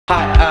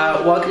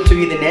Welcome to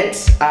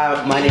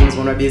WeTheNet. My name is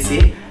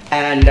Monwabisi,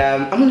 and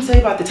I'm going to tell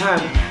you about the time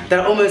that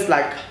I almost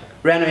like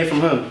ran away from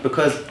home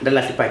because the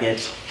last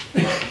baguette.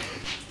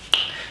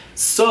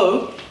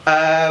 So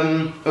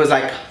it was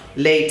like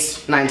late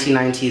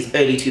 1990s,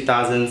 early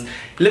 2000s,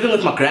 living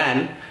with my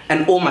gran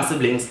and all my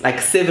siblings, like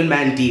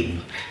 7-man deep.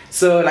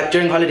 So like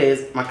during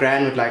holidays, my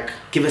gran would like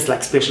give us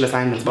like special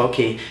assignments. But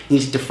okay, you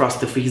need to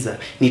defrost the freezer,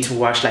 you need to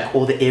wash like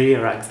all the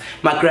area rugs.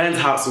 My gran's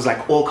house was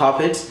like all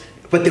carpet,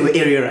 but there were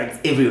area rugs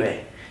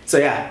everywhere. So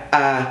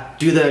yeah,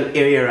 do the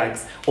area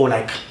rugs or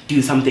like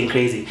do something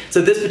crazy.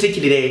 So this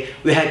particular day,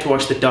 we had to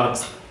wash the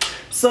dogs.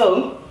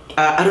 So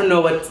I don't know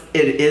what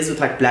it is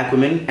with like black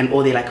women and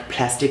all their like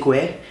plastic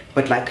wear,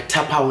 but like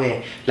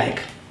Tupperware,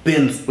 like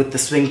bins with the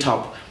swing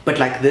top. But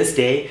like this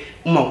day,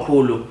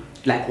 umakhulu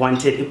like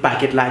wanted a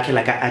bucket like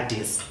a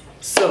addis.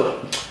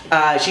 So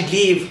she'd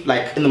leave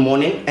like in the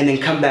morning and then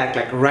come back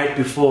like right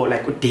before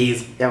like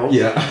days.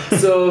 Yeah.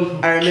 So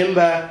I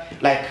remember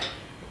like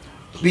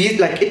we used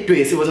like it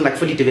wasn't like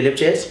fully developed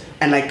yet,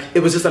 and like it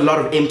was just a lot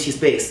of empty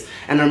space.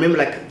 And I remember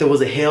like there was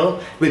a hill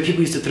where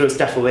people used to throw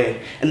stuff away,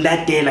 and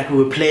that day like we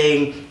were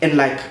playing in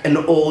like an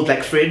old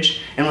like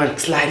fridge, and we were like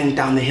sliding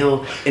down the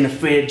hill in a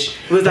fridge.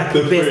 It was like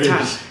the best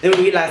time. Then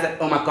we realized that,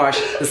 oh my gosh,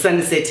 the sun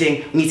is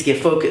setting, we need to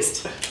get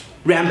focused.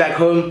 Ran back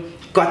home,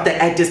 got the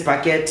Addis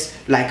bucket,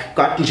 like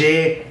got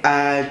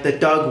the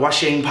dog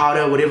washing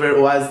powder, whatever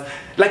it was.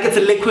 Like it's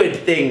a liquid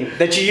thing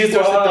that you use to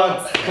wash the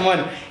dogs. Come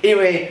on.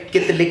 Anyway,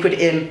 get the liquid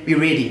in, we're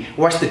ready.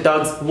 Wash the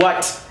dogs.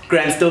 What?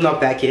 Gran still not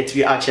back yet.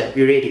 We're out here,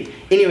 we're ready.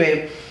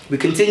 Anyway, we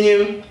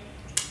continue.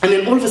 And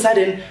then all of a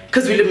sudden,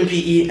 because we live in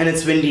PE and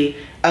it's windy,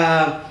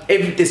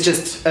 there's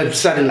just a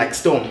sudden like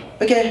storm.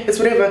 Okay, it's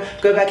whatever.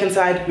 Go back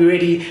inside, we're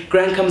ready.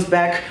 Gran comes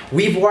back.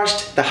 We've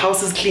washed, the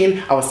house is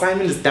clean, our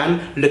assignment is done.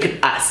 Look at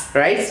us,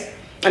 right?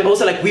 And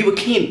also like we were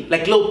clean,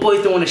 like little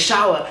boys don't want to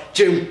shower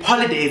during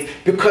holidays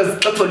because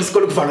that's what this go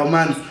look for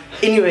romance.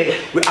 Anyway,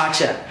 we're out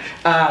here.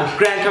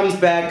 Gran comes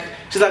back,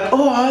 she's like,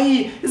 oh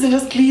hi, isn't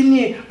just clean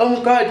here? Oh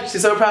my god,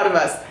 she's so proud of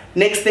us.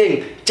 Next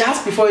thing,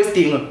 just before it's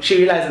dinner, she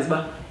realizes,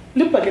 but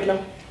look bucket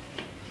now.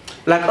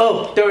 Like,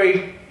 oh, don't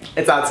worry,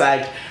 it's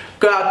outside.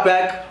 Go out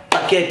back,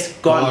 bucket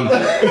gone.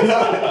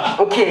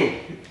 Okay,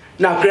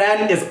 now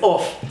Gran is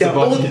off. They're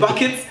old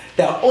buckets.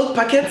 There are old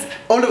packets,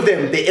 all of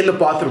them, they're in the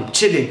bathroom,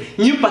 chilling.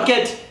 New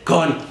packet,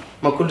 gone.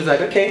 Makulu's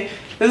like, okay,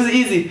 this is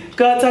easy.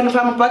 Go outside and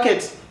find my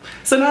packet.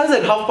 So now it's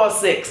at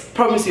 6:30,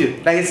 promise you.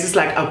 Like it's just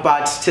like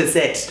about to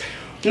set.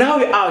 Now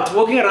we're out,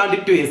 walking around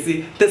it too,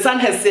 see. The sun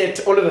has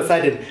set all of a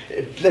sudden.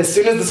 As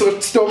soon as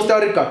the storm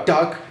started, it got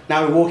dark.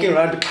 Now we're walking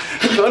around.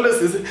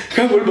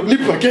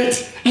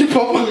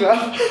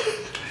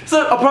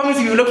 So I promise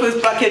you look for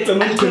this bucket.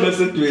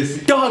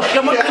 Dog,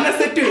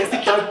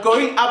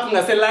 going up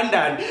in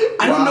London.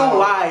 I don't know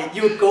why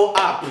you would go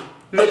up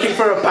looking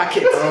for a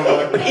bucket.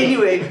 But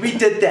anyway, we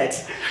did that.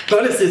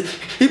 God says,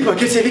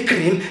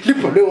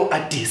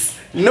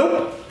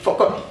 nope,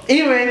 fuck up.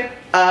 Anyway,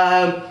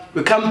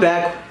 we come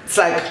back. It's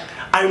like,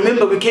 I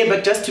remember we came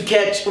back just to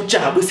catch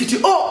Ujabu City.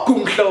 Oh,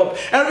 Gump.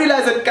 And I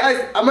realized that,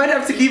 guys, I might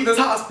have to leave this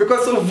house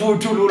because of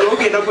voodoo.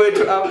 Okay, not going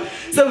to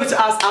so it's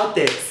us out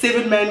there,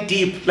 7-man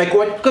deep. Like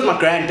what? Because my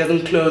gran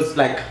doesn't close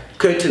like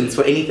curtains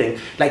for anything.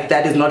 Like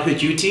that is not her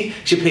duty.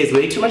 She pays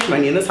way too much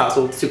money in this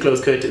household to close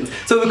curtains.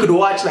 So we could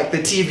watch like the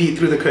TV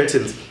through the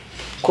curtains.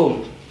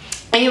 Cool.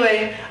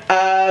 Anyway,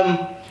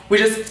 we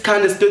just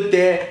kind of stood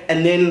there,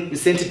 and then we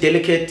sent a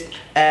delicate,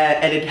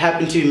 and it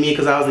happened to me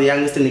because I was the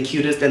youngest and the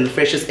cutest and the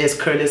freshest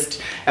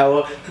curlist.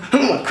 And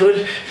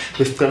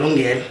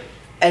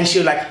she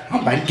was like,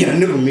 oh man, get a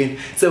new room in.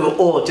 So we're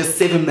all just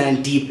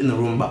 7-man deep in the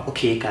room. But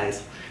okay,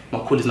 guys,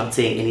 Makul is not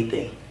saying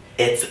anything.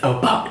 It's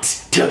about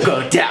to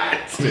go down.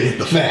 Hit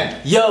the fan.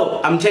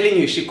 Yo, I'm telling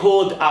you, she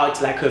called out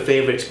like her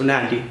favorite,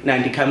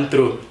 Nandi, come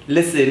through.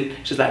 Listen,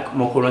 she's like,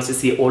 Makul wants to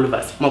see all of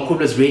us. Makul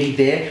was really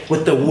there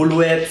with the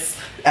Woolworths.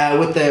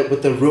 With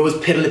the rose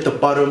petal at the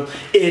bottom.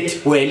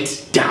 It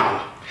went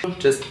down.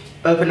 Just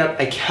open up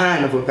a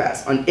can of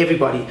Whippass on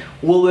everybody.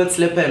 Woolworth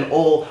slipper and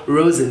all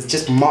roses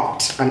just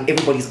marked on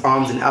everybody's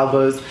arms and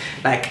elbows.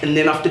 Like, and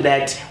then after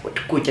that, went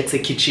to the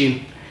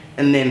kitchen.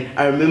 And then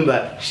I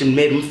remember she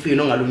made me feel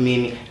and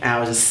I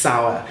was just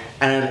sour.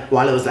 And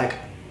while I was like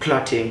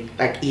plotting,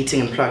 like eating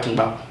and plotting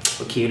about,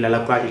 okay,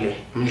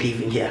 I'm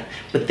leaving here.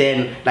 But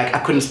then like I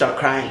couldn't stop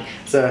crying.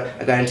 So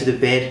I got into the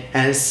bed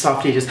and I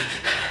softly just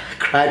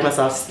cried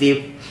myself to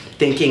sleep,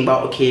 thinking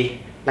about, okay,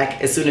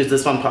 like as soon as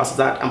this one passes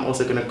out, I'm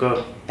also gonna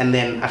go. And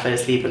then I fell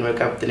asleep and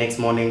woke up the next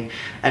morning,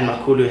 and my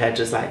kulu had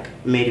just like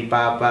made it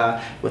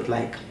baba with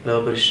like a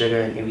little bit of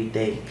sugar and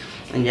everything.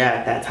 And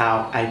yeah, that's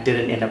how I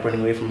didn't end up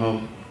running away from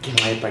home. Get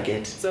my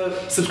baguette. So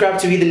subscribe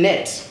to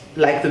WeTheNet,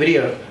 like the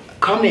video,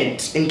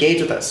 comment,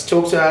 engage with us,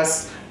 talk to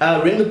us,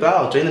 ring the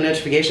bell, join the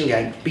notification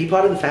gang, be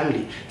part of the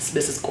family.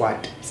 This is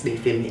squad, stay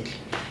family.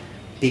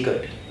 Be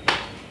good.